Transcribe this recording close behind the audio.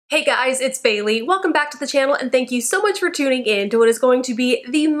Hey guys, it's Bailey. Welcome back to the channel and thank you so much for tuning in to what is going to be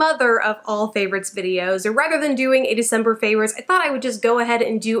the mother of all favorites videos. Or rather than doing a December favorites, I thought I would just go ahead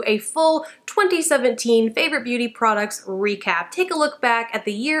and do a full 2017 favorite beauty products recap. Take a look back at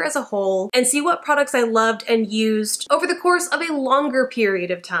the year as a whole and see what products I loved and used over the course of a longer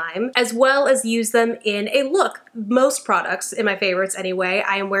period of time, as well as use them in a look. Most products, in my favorites anyway,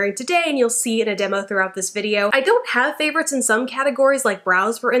 I am wearing today and you'll see in a demo throughout this video. I don't have favorites in some categories like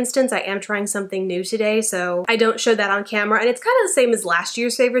brows, for instance. I am trying something new today, so I don't show that on camera, and it's kind of the same as last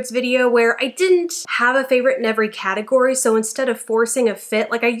year's favorites video where I didn't have a favorite in every category, so instead of forcing a fit,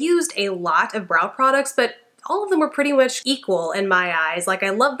 like I used a lot of brow products, but all of them were pretty much equal in my eyes. Like I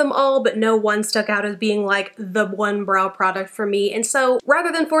love them all, but no one stuck out as being like the one brow product for me. And so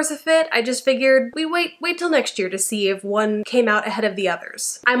rather than force a fit, I just figured we wait till next year to see if one came out ahead of the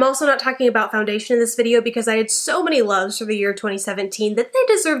others. I'm also not talking about foundation in this video because I had so many loves for the year 2017 that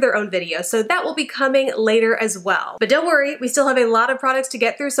they deserve their own video. So that will be coming later as well. But don't worry, we still have a lot of products to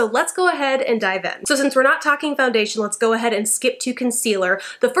get through. So let's go ahead and dive in. So since we're not talking foundation, let's go ahead and skip to concealer.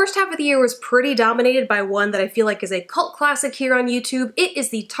 The first half of the year was pretty dominated by one that I feel like is a cult classic here on YouTube. It is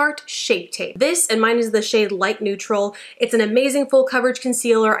the Tarte Shape Tape. This, and mine is the shade Light Neutral. It's an amazing full coverage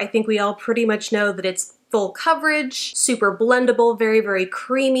concealer. I think we all pretty much know that it's full coverage, super blendable, very, very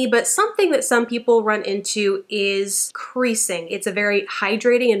creamy, but something that some people run into is creasing. It's a very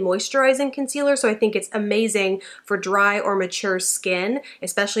hydrating and moisturizing concealer, so I think it's amazing for dry or mature skin,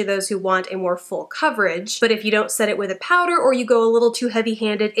 especially those who want a more full coverage. But if you don't set it with a powder or you go a little too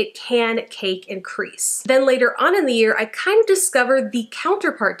heavy-handed, it can cake and crease. Then later on in the year, I kind of discovered the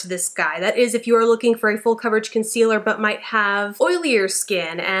counterpart to this guy. That is, if you are looking for a full coverage concealer but might have oilier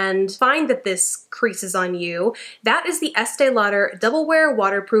skin and find that this creases on you, that is the Estee Lauder Double Wear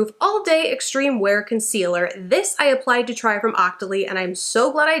Waterproof All Day Extreme Wear Concealer. This I applied to try from Octoly, and I'm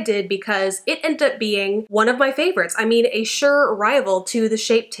so glad I did because it ended up being one of my favorites. I mean, a sure rival to the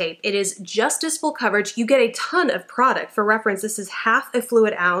Shape Tape. It is just as full coverage. You get a ton of product. For reference, this is half a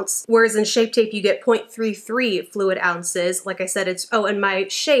fluid ounce, whereas in Shape Tape you get 0.33 fluid ounces. Like I said, it's, oh, and my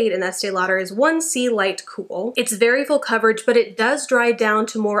shade in Estee Lauder is 1C Light Cool. It's very full coverage, but it does dry down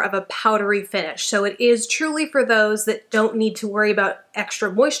to more of a powdery finish. So it is truly for those that don't need to worry about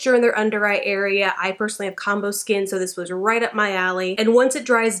extra moisture in their under eye area. I personally have combo skin, so this was right up my alley. And once it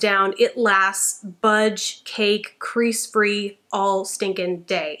dries down, it lasts budge, cake, crease-free all stinking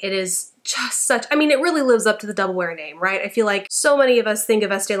day. It is just such, I mean, it really lives up to the Double Wear name, right? I feel like so many of us think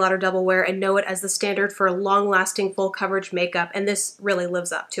of Estee Lauder Double Wear and know it as the standard for long-lasting full coverage makeup, and this really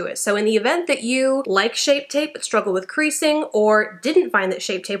lives up to it. So in the event that you like Shape Tape but struggle with creasing, or didn't find that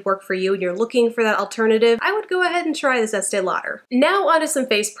Shape Tape worked for you and you're looking for that alternative, I would go ahead and try this Estee Lauder. Now onto some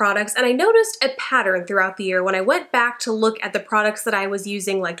face products, and I noticed a pattern throughout the year when I went back to look at the products that I was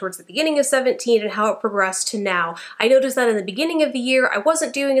using like towards the beginning of 17 and how it progressed to now. I noticed that in the beginning of the year, I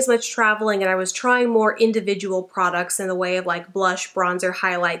wasn't doing as much traveling and I was trying more individual products in the way of like blush, bronzer,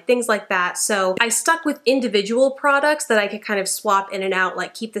 highlight, things like that. So I stuck with individual products that I could kind of swap in and out,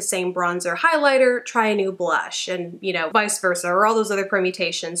 like keep the same bronzer, highlighter, try a new blush, and you know, vice versa, or all those other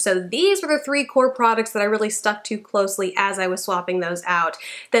permutations. So these were the three core products that I really stuck to closely as I was swapping those out.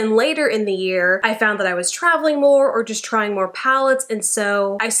 Then later in the year, I found that I was traveling more or just trying more palettes, and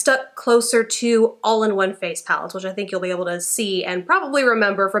so I stuck closer to all-in-one face palettes, which I think you'll be able to see and probably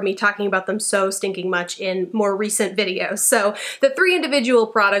remember from me talking about them so stinking much in more recent videos. So the three individual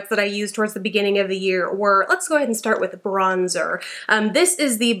products that I used towards the beginning of the year were, let's go ahead and start with bronzer. This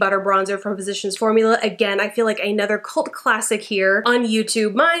is the Butter Bronzer from Physicians Formula. Again, I feel like another cult classic here on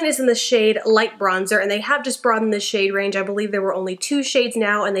YouTube. Mine is in the shade Light Bronzer, and they have just broadened the shade range. I believe there were only 2 shades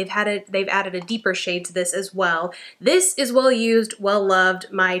now, and they've added a deeper shade to this as well. This is well used, well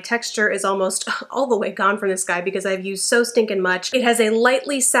loved. My texture is almost all the way gone from this guy because I've used so stinking much. It has a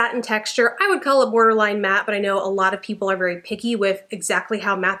lightly satin texture. I would call it borderline matte, but I know a lot of people are very picky with exactly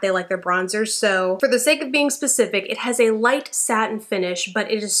how matte they like their bronzers. So for the sake of being specific, it has a light satin finish, but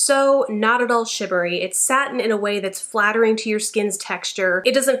it is so not at all shimmery. It's satin in a way that's flattering to your skin's texture.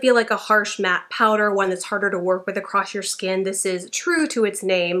 It doesn't feel like a harsh matte powder, one that's harder to work with across your skin. This is true to its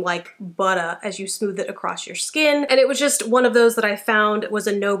name, like butter, as you smooth it across your skin. And it was just one of those that I found was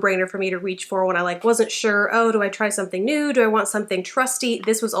a no-brainer for me to reach for when I like wasn't sure, oh, do I try something new? Do I want something trusty?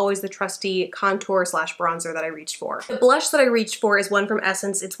 This was always always the trusty contour slash bronzer that I reached for. The blush that I reached for is one from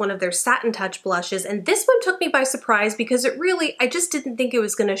Essence. It's one of their Satin Touch blushes, and this one took me by surprise because I just didn't think it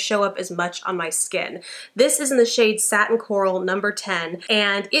was gonna show up as much on my skin. This is in the shade Satin Coral number 10,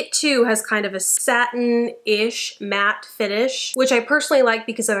 and it too has kind of a satin-ish matte finish, which I personally like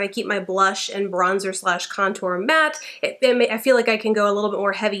because if I keep my blush and bronzer slash contour matte, I feel like I can go a little bit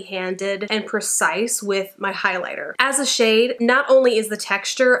more heavy-handed and precise with my highlighter. As a shade, not only is the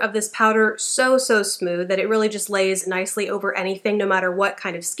texture of this powder so smooth that it really just lays nicely over anything, no matter what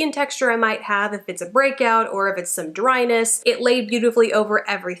kind of skin texture I might have, if it's a breakout or if it's some dryness, it laid beautifully over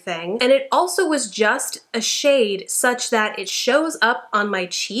everything. And it also was just a shade such that it shows up on my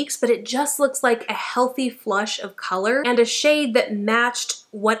cheeks, but it just looks like a healthy flush of color and a shade that matched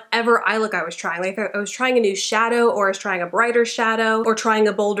whatever eye look I was trying. Like if I was trying a new shadow, or I was trying a brighter shadow, or trying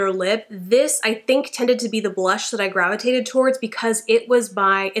a bolder lip, this I think tended to be the blush that I gravitated towards because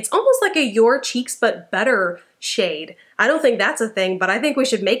it's almost like a Your Cheeks But Better shade. I don't think that's a thing, but I think we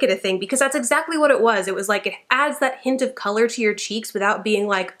should make it a thing because that's exactly what it was. It was like it adds that hint of color to your cheeks without being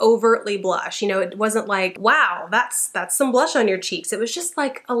like overtly blush. You know, it wasn't like, wow, that's some blush on your cheeks. It was just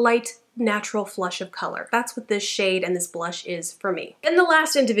like a light natural flush of color. That's what this shade and this blush is for me. And the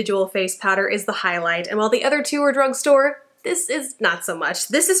last individual face powder is the highlight, and while the other two are drugstore, this is not so much.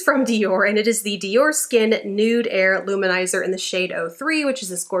 This is from Dior, and it is the Dior Skin Nude Air Luminizer in the shade 03, which is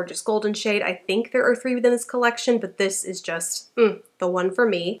this gorgeous golden shade. I think there are 3 within this collection, but this is just the one for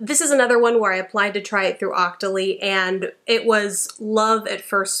me. This is another one where I applied to try it through Octoly, and it was love at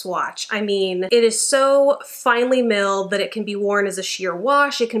first swatch. I mean, it is so finely milled that it can be worn as a sheer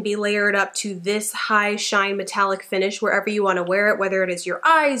wash. It can be layered up to this high shine metallic finish wherever you want to wear it, whether it is your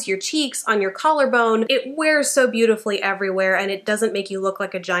eyes, your cheeks, on your collarbone. It wears so beautifully everywhere, and it doesn't make you look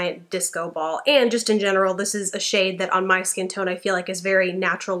like a giant disco ball. And just in general, this is a shade that on my skin tone I feel like is very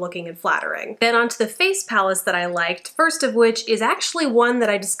natural looking and flattering. Then onto the face palettes that I liked, first of which is actually one that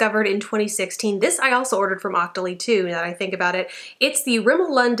I discovered in 2016. This I also ordered from Octoly too, now that I think about it. It's the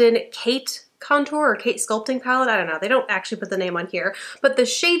Rimmel London Kate Contour or Kate Sculpting Palette. I don't know. They don't actually put the name on here, but the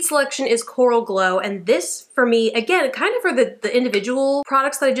shade selection is Coral Glow, and this for me, again, kind of for the individual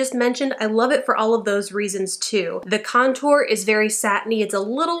products that I just mentioned, I love it for all of those reasons too. The contour is very satiny. It's a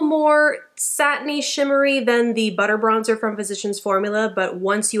little more satiny, shimmery than the butter bronzer from Physicians Formula, but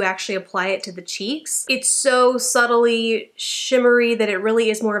once you actually apply it to the cheeks, it's so subtly shimmery that it really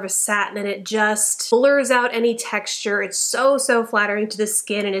is more of a satin, and it just blurs out any texture. It's so flattering to the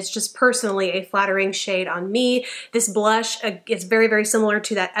skin, and it's just personally a flattering shade on me. This blush, it's very similar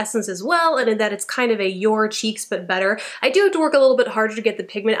to that Essence as well, and in that it's kind of a Your Cheeks But Better. I do have to work a little bit harder to get the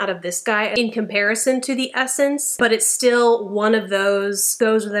pigment out of this guy in comparison to the Essence, but it's still one of those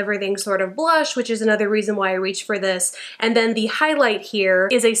goes with everything sort of blush, which is another reason why I reached for this. And then the highlight here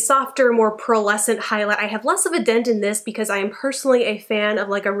is a softer, more pearlescent highlight. I have less of a dent in this because I am personally a fan of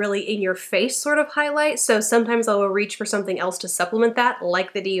like a really in-your-face sort of highlight, so sometimes I will reach for something else to supplement that,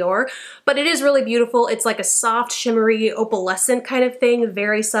 like the Dior. But it is really beautiful. It's like a soft, shimmery, opalescent kind of thing,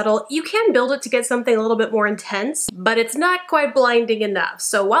 very subtle. You can build it to get something a little bit more intense, but it's not quite blinding enough.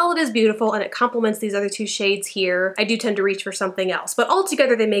 So while it is beautiful and it complements these other two shades here, I do tend to reach for something else. But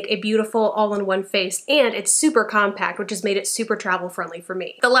altogether, they make a beautiful all-in-one face, and it's super compact, which has made it super travel-friendly for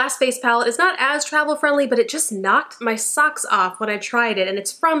me. The last face palette is not as travel-friendly, but it just knocked my socks off when I tried it, and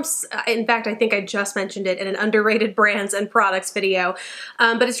it's from, in fact, I think I just mentioned it in an underrated brands and products video,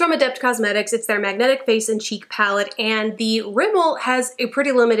 but it's from Adept Cosmetics. It's their Magnetic Face and Cheek palette, and the Rimmel has a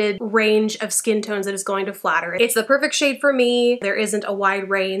pretty limited range of skin tones that is going to flatter it. It's the perfect shade for me. There isn't a wide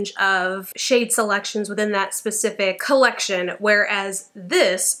range of shade selections within that specific collection, whereas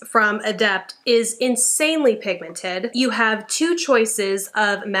this from Adept is insanely pigmented. You have two choices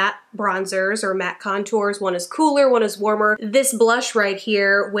of matte bronzers or matte contours. One is cooler, one is warmer. This blush right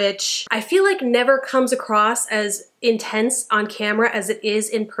here, which I feel like never comes across as intense on camera as it is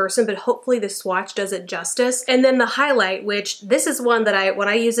in person, but hopefully the swatch does it justice. And then the highlight, which this is one that when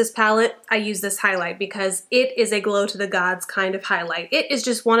I use this palette, I use this highlight because it is a glow to the gods kind of highlight. It is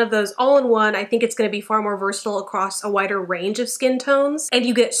just one of those all-in-one. I think it's going to be far more versatile across a wider range of skin tones, and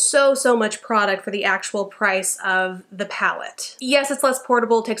you get so much product for the actual price of the palette. Yes, it's less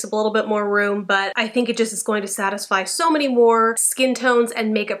portable, takes up a little bit more room, but I think it just is going to satisfy so many more skin tones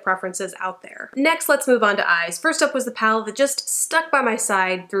and makeup preferences out there. Next, let's move on to eyes. First up up was the palette that just stuck by my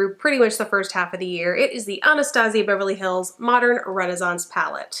side through pretty much the first half of the year. It is the Anastasia Beverly Hills Modern Renaissance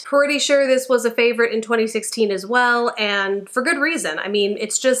palette. Pretty sure this was a favorite in 2016 as well, and for good reason. I mean,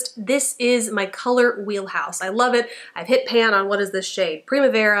 it's just, this is my color wheelhouse. I love it. I've hit pan on, what is this shade?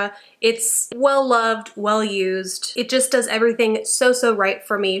 Primavera. It's well loved, well used. It just does everything so right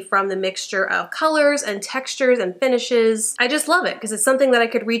for me, from the mixture of colors and textures and finishes. I just love it because it's something that I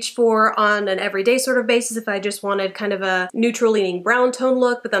could reach for on an everyday sort of basis if I just wanted kind of a neutral leaning brown tone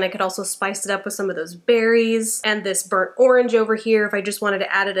look, but then I could also spice it up with some of those berries and this burnt orange over here if I just wanted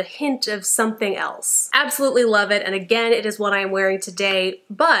to add a hint of something else. Absolutely love it, and again, it is what I am wearing today,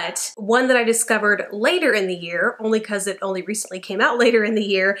 but one that I discovered later in the year, only because it only recently came out later in the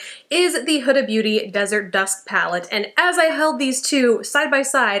year, is the Huda Beauty Desert Dusk palette. And as I held these two side by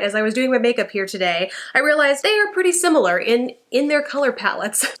side as I was doing my makeup here today, I realized they are pretty similar in their color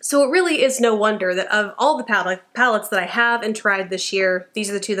palettes. So it really is no wonder that of all the palettes that I have and tried this year, these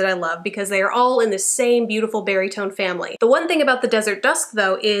are the two that I love because they are all in the same beautiful berry tone family. The one thing about the Desert Dusk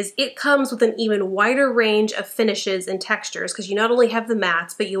though is it comes with an even wider range of finishes and textures, because you not only have the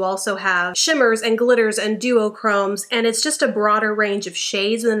mattes, but you also have shimmers and glitters and duochromes, and it's just a broader range of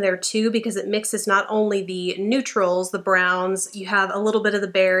shades within there too, because it mixes not only the neutrals, the browns, you have a little bit of the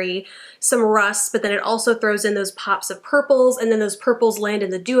berry, some rust, but then it also throws in those pops of purples, and then those purples land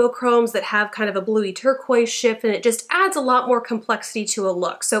in the duochromes that have kind of a bluey turquoise shift, and it just adds a lot more complexity to a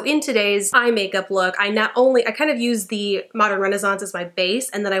look. So in today's eye makeup look, I kind of used the Modern Renaissance as my base,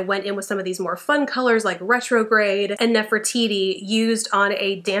 and then I went in with some of these more fun colors like Retrograde and Nefertiti used on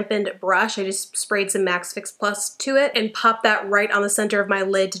a dampened brush. I just sprayed some Max Fix Plus to it and popped that right on the center of my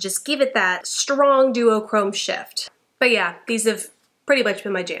lid to just give it that strong duochrome shift. But yeah, these have pretty much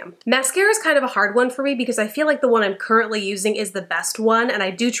been my jam. Mascara is kind of a hard one for me because I feel like the one I'm currently using is the best one, and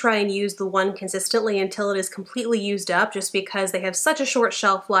I do try and use the one consistently until it is completely used up, just because they have such a short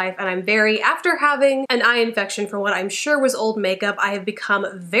shelf life, and I'm after having an eye infection from what I'm sure was old makeup, I have become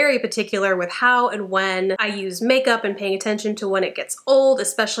very particular with how and when I use makeup and paying attention to when it gets old,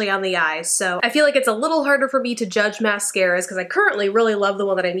 especially on the eyes. So I feel like it's a little harder for me to judge mascaras because I currently really love the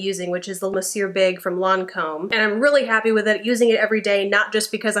one that I'm using, which is the Monsieur Big from Lancome, and I'm really happy with it, using it every day, not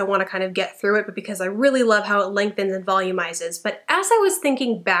just because I want to kind of get through it, but because I really love how it lengthens and volumizes. But as I was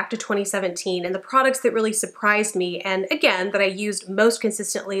thinking back to 2017 and the products that really surprised me, and again, that I used most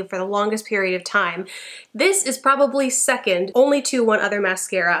consistently for the longest period of time, this is probably second only to one other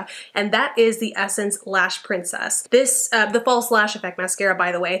mascara, and that is the Essence Lash Princess. This, the False Lash Effect mascara,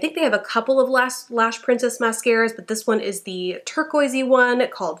 by the way. I think they have a couple of Lash Princess mascaras, but this one is the turquoisey one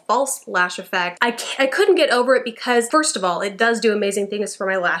called False Lash Effect. I couldn't get over it because, first of all, it does do amazing things for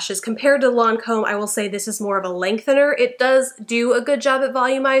my lashes. Compared to Lancome, I will say this is more of a lengthener. It does do a good job at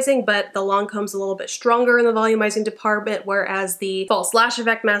volumizing, but the Lancome's a little bit stronger in the volumizing department, whereas the False Lash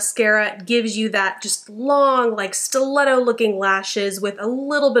Effect mascara gives you that just long, like stiletto looking lashes with a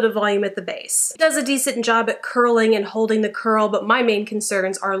little bit of volume at the base. It does a decent job at curling and holding the curl, but my main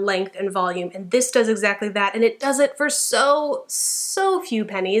concerns are length and volume, and this does exactly that, and it does it for so few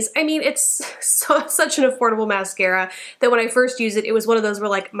pennies. I mean, it's such an affordable mascara that when I first used it, it was one of those where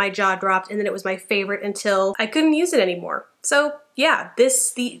like my jaw dropped, and then it was my favorite until I couldn't use it anymore. So yeah,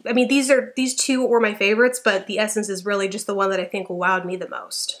 these two were my favorites, but the Essence is really just the one that I think wowed me the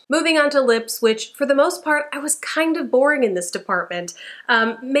most. Moving on to lips, which for the most part, I was kind of boring in this department.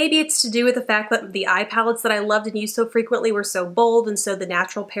 Maybe it's to do with the fact that the eye palettes that I loved and used so frequently were so bold, and so the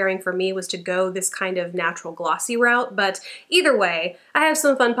natural pairing for me was to go this kind of natural glossy route, but either way, I have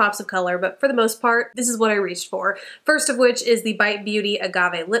some fun pops of color, but for the most part, this is what I reached for. First of which is the Bite Beauty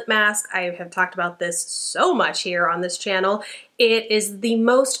Agave Lip Mask. I have talked about this so much here on this channel. It is the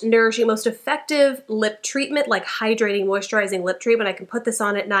most nourishing, most effective lip treatment, like hydrating, moisturizing lip treatment. I can put this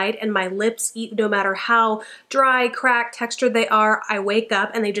on at night and my lips, no matter how dry, cracked, textured they are, I wake up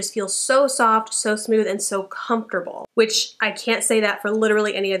and they just feel so soft, so smooth, and so comfortable, which I can't say that for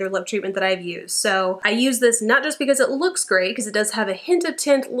literally any other lip treatment that I've used. So I use this not just because it looks great, because it does have a hint of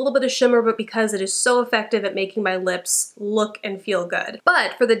tint, a little bit of shimmer, but because it is so effective at making my lips look and feel good.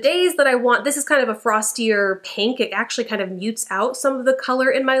 But for the days that I want, this is kind of a frostier pink. It actually kind of mutes out some of the color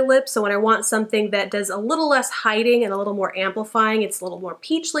in my lips, so when I want something that does a little less hiding and a little more amplifying, it's a little more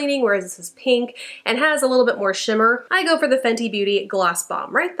peach leaning, whereas this is pink and has a little bit more shimmer, I go for the Fenty Beauty Gloss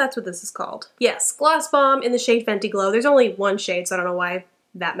Bomb, right? That's what this is called. Yes, Gloss Bomb in the shade Fenty Glow. There's only one shade, so I don't know why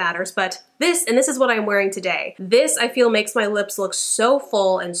that matters, but this is what I'm wearing today. This, I feel, makes my lips look so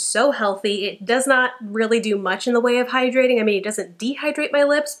full and so healthy. It does not really do much in the way of hydrating. I mean, it doesn't dehydrate my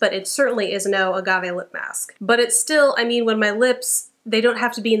lips, but it certainly is no agave lip mask. But it's still, I mean, when my lips they don't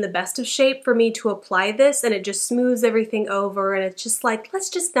have to be in the best of shape for me to apply this, and it just smooths everything over, and it's just like, let's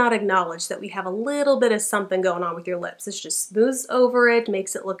just not acknowledge that we have a little bit of something going on with your lips. It's just smooths over it,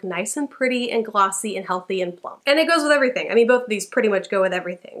 makes it look nice and pretty and glossy and healthy and plump. And it goes with everything. I mean, both of these pretty much go with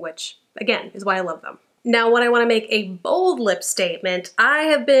everything, which again is why I love them. Now, when I want to make a bold lip statement, I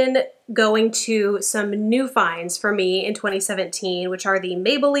have been going to some new finds for me in 2017, which are the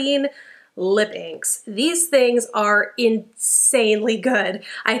Maybelline lip inks. These things are insanely good.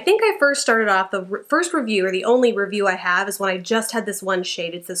 I think I first started off, the first review, or the only review I have, is when I just had this one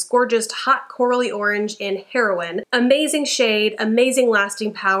shade. It's this gorgeous hot corally orange in Heroin. Amazing shade, amazing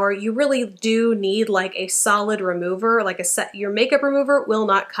lasting power. You really do need like a solid remover, like your makeup remover will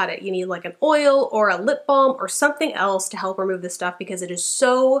not cut it. You need like an oil or a lip balm or something else to help remove this stuff, because it is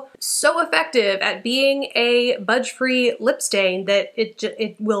so effective at being a budge-free lip stain that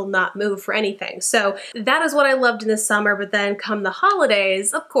it will not move for anything. So that is what I loved in the summer, but then come the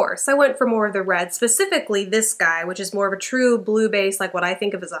holidays, of course, I went for more of the red, specifically this guy, which is more of a true blue base, like what I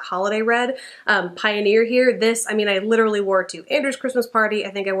think of as a holiday red. Pioneer here. This, I mean, I literally wore it to Andrew's Christmas party. I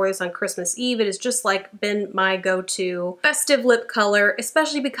think I wore this on Christmas Eve. It has just like been my go-to festive lip color,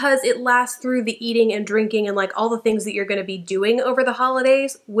 especially because it lasts through the eating and drinking and like all the things that you're going to be doing over the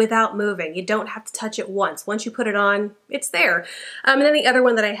holidays without moving. You don't have to touch it once. Once you put it on, it's there. And then the other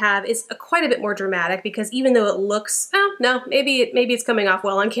one that I have is quite a bit more dramatic, because even though it looks, oh no, maybe it's coming off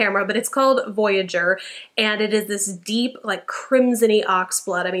well on camera, but it's called Voyager, and it is this deep, like crimsony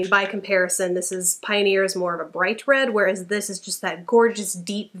oxblood. I mean, by comparison, Pioneer is more of a bright red, whereas this is just that gorgeous,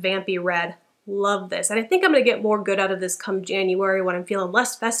 deep, vampy red. Love this. And I think I'm gonna get more good out of this come January, when I'm feeling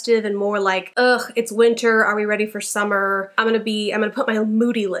less festive and more like, ugh, it's winter, are we ready for summer? I'm gonna put my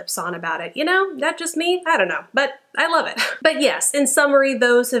moody lips on about it. You know, that just me? I don't know, but I love it. But yes, in summary,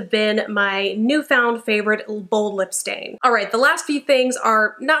 those have been my newfound favorite bold lip stain. All right, the last few things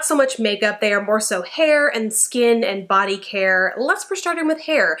are not so much makeup, they are more so hair and skin and body care. Let's start with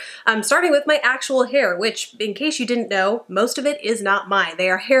hair. I'm starting with my actual hair, which, in case you didn't know, most of it is not mine. They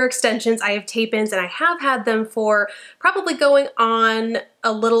are hair extensions. I have tape-ins, and I have had them for probably going on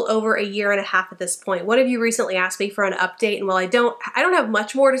a little over a year and a half at this point. One of you recently asked me for an update, and while I don't have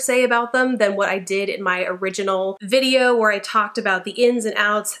much more to say about them than what I did in my original video where I talked about the ins and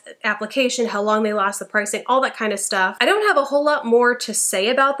outs, application, how long they last, the pricing, all that kind of stuff. I don't have a whole lot more to say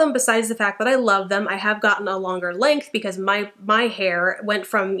about them besides the fact that I love them. I have gotten a longer length because my hair went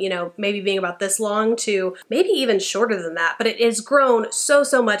from, you know, maybe being about this long to maybe even shorter than that, but it has grown so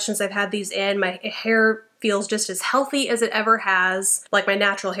much since I've had these in. My hair feels just as healthy as it ever has, like my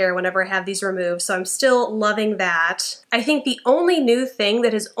natural hair whenever I have these removed, so I'm still loving that. I think the only new thing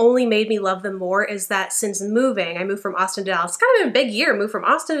that has only made me love them more is that since moving, I moved from Austin to Dallas. It's kind of been a big year, moved from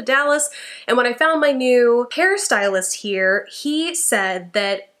Austin to Dallas, and when I found my new hairstylist here, he said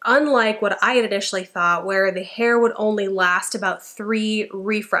that unlike what I had initially thought, where the hair would only last about 3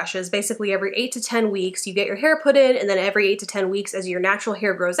 refreshes, basically every 8 to 10 weeks, you get your hair put in, and then every 8 to 10 weeks as your natural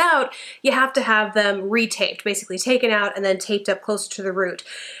hair grows out, you have to have them retaped, basically taken out and then taped up closer to the root.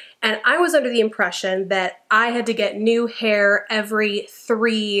 And I was under the impression that I had to get new hair every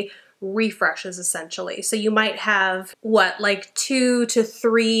 3 refreshes, essentially. So you might have, what, like 2 to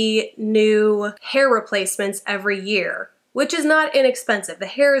 3 new hair replacements every year, which is not inexpensive. The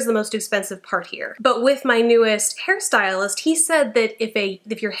hair is the most expensive part here. But with my newest hairstylist, he said that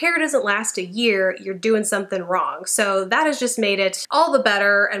if your hair doesn't last a year, you're doing something wrong. So that has just made it all the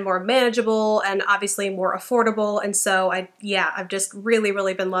better and more manageable and obviously more affordable. And so I've just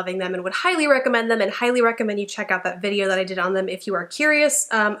really been loving them and would highly recommend them, and highly recommend you check out that video that I did on them if you are curious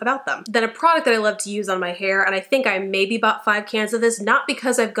about them. Then a product that I love to use on my hair, and I think I maybe bought 5 cans of this, not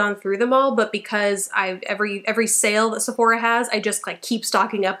because I've gone through them all, but because every sale that Sephora has, I just like keep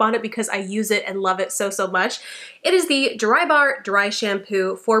stocking up on it because I use it and love it so much. It is the Drybar Dry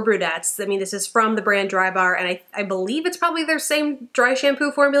Shampoo for Brunettes. I mean, this is from the brand Drybar, and I believe it's probably their same dry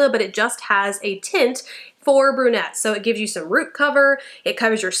shampoo formula, but it just has a tint for brunettes. So it gives you some root cover, it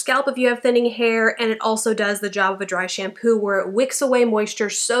covers your scalp if you have thinning hair, and it also does the job of a dry shampoo where it wicks away moisture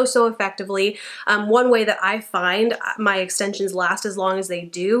so effectively. One way that I find my extensions last as long as they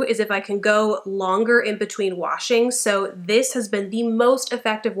do is if I can go longer in between washings. So this has been the most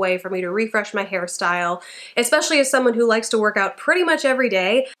effective way for me to refresh my hairstyle, especially as someone who likes to work out pretty much every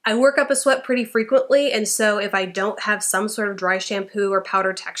day. I work up a sweat pretty frequently, and so if I don't have some sort of dry shampoo or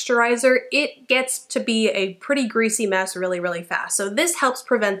powder texturizer, it gets to be a pretty greasy mess really, really fast. So this helps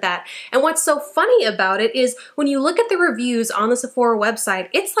prevent that. And what's so funny about it is when you look at the reviews on the Sephora website,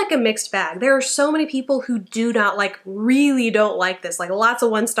 it's like a mixed bag. There are so many people who do not like, really don't like this, like lots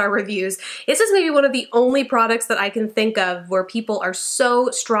of 1-star reviews. This is maybe one of the only products that I can think of where people are so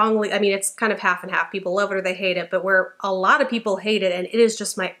strongly, I mean, it's kind of half and half. People love it or they hate it, but where a lot of people hate it, and it is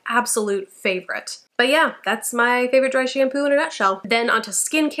just my absolute favorite. But yeah, that's my favorite dry shampoo in a nutshell. Then onto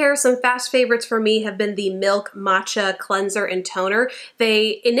skincare. Some fast favorites for me have been the Milk Matcha Cleanser and Toner.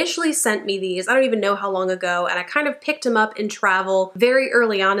 They initially sent me these, I don't even know how long ago, and I kind of picked them up in travel very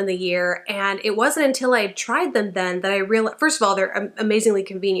early on in the year, and it wasn't until I had tried them then that I realized, first of all, they're amazingly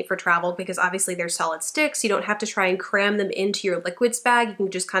convenient for travel because obviously they're solid sticks. You don't have to try and cram them into your liquids bag. You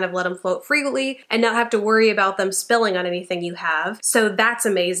can just kind of let them float freely and not have to worry about them spilling on anything you have. So that's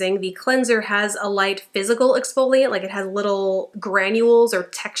amazing. The cleanser has a light physical exfoliant, like it has little granules or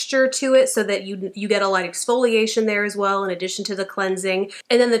texture to it so that you get a light exfoliation there as well in addition to the cleansing.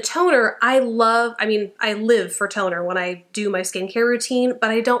 And then the toner, I live for toner when I do my skincare routine, but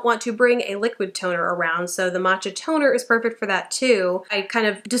I don't want to bring a liquid toner around, so the matcha toner is perfect for that too. I kind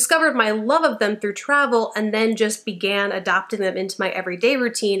of discovered my love of them through travel and then just began adopting them into my everyday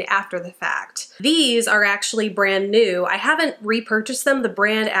routine after the fact. These are actually brand new. I haven't repurchased them. The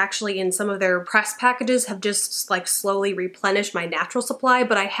brand actually in some of their press packages have just like slowly replenished my natural supply,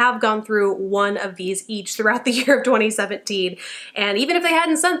 but I have gone through one of these each throughout the year of 2017. And even if they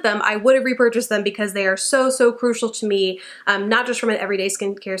hadn't sent them, I would have repurchased them because they are so, so crucial to me, not just from an everyday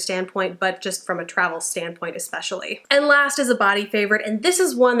skincare standpoint, but just from a travel standpoint especially. And last is a body favorite, and this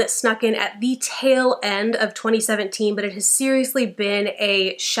is one that snuck in at the tail end of 2017, but it has seriously been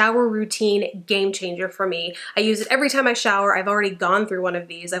a shower routine game changer for me. I use it every time I shower. I've already gone through one of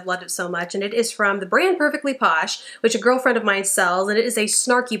these. I've loved it so much, and it is from the brand Perfectly Posh, which a girlfriend of mine sells, and it is a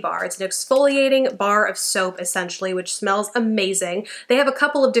snarky bar. It's an exfoliating bar of soap, essentially, which smells amazing. They have a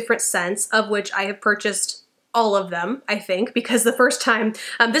couple of different scents, of which I have purchased all of them, I think, because the first time,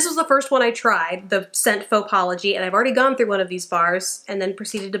 this was the first one I tried, the scent Faux-pology, and I've already gone through one of these bars and then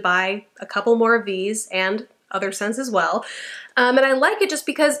proceeded to buy a couple more of these and other scents as well. And I like it just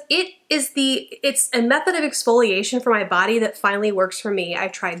because it's a method of exfoliation for my body that finally works for me.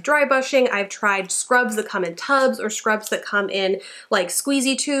 I've tried dry brushing, I've tried scrubs that come in tubs or scrubs that come in like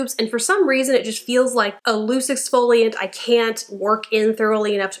squeezy tubes, and for some reason it just feels like a loose exfoliant I can't work in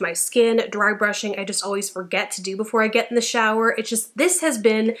thoroughly enough to my skin. Dry brushing I just always forget to do before I get in the shower. It's just, this has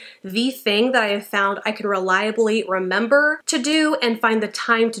been the thing that I have found I can reliably remember to do and find the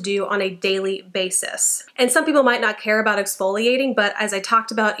time to do on a daily basis. And some people might not care about exfoliating, but as I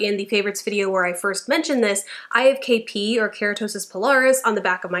talked about in the favorites video where I first mentioned this, I have KP or keratosis pilaris on the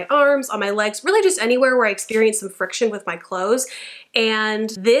back of my arms, on my legs, really just anywhere where I experience some friction with my clothes.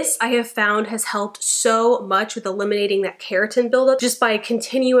 And this I have found has helped so much with eliminating that keratin buildup just by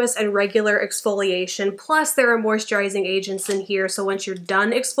continuous and regular exfoliation. Plus there are moisturizing agents in here, so once you're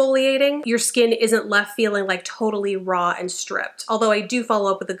done exfoliating, your skin isn't left feeling like totally raw and stripped. Although I do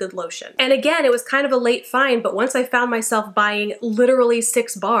follow up with a good lotion. And again, it was kind of a late find, but once I found myself buying literally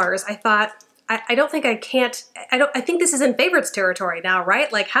 6 bars, I thought, I don't think I can't, I think this is in favorites territory now,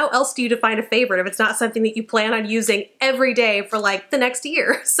 right? Like how else do you define a favorite if it's not something that you plan on using every day for like the next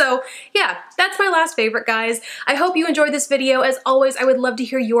year? So yeah, that's my last favorite, guys. I hope you enjoyed this video. As always, I would love to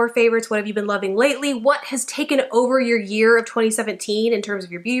hear your favorites. What have you been loving lately? What has taken over your year of 2017 in terms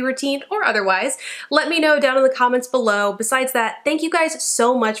of your beauty routine or otherwise? Let me know down in the comments below. Besides that, thank you guys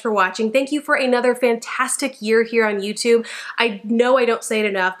so much for watching. Thank you for another fantastic year here on YouTube. I know I don't say it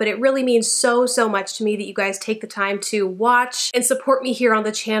enough, but it really means so much to me that you guys take the time to watch and support me here on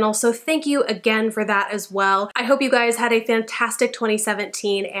the channel. So thank you again for that as well. I hope you guys had a fantastic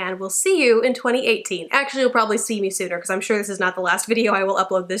 2017 and we'll see you in 2018. Actually, you'll probably see me sooner because I'm sure this is not the last video I will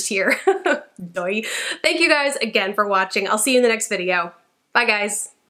upload this year. Thank you guys again for watching. I'll see you in the next video. Bye guys.